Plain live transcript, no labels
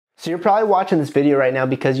So you're probably watching this video right now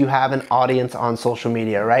because you have an audience on social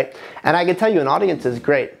media, right? And I can tell you an audience is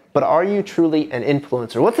great, but are you truly an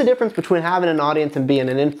influencer? What's the difference between having an audience and being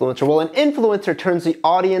an influencer? Well, an influencer turns the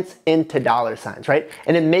audience into dollar signs, right?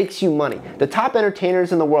 And it makes you money. The top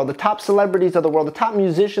entertainers in the world, the top celebrities of the world, the top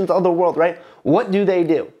musicians of the world, right? What do?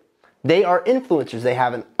 They are influencers. They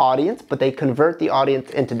have an audience, but they convert the audience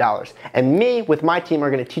into dollars. And me, with my team, are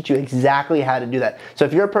going to teach you exactly how to do that. So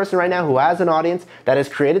if you're a person right now who has an audience that has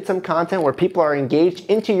created some content where people are engaged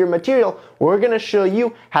into your material, we're going to show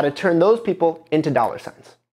you how to turn those people into dollar signs.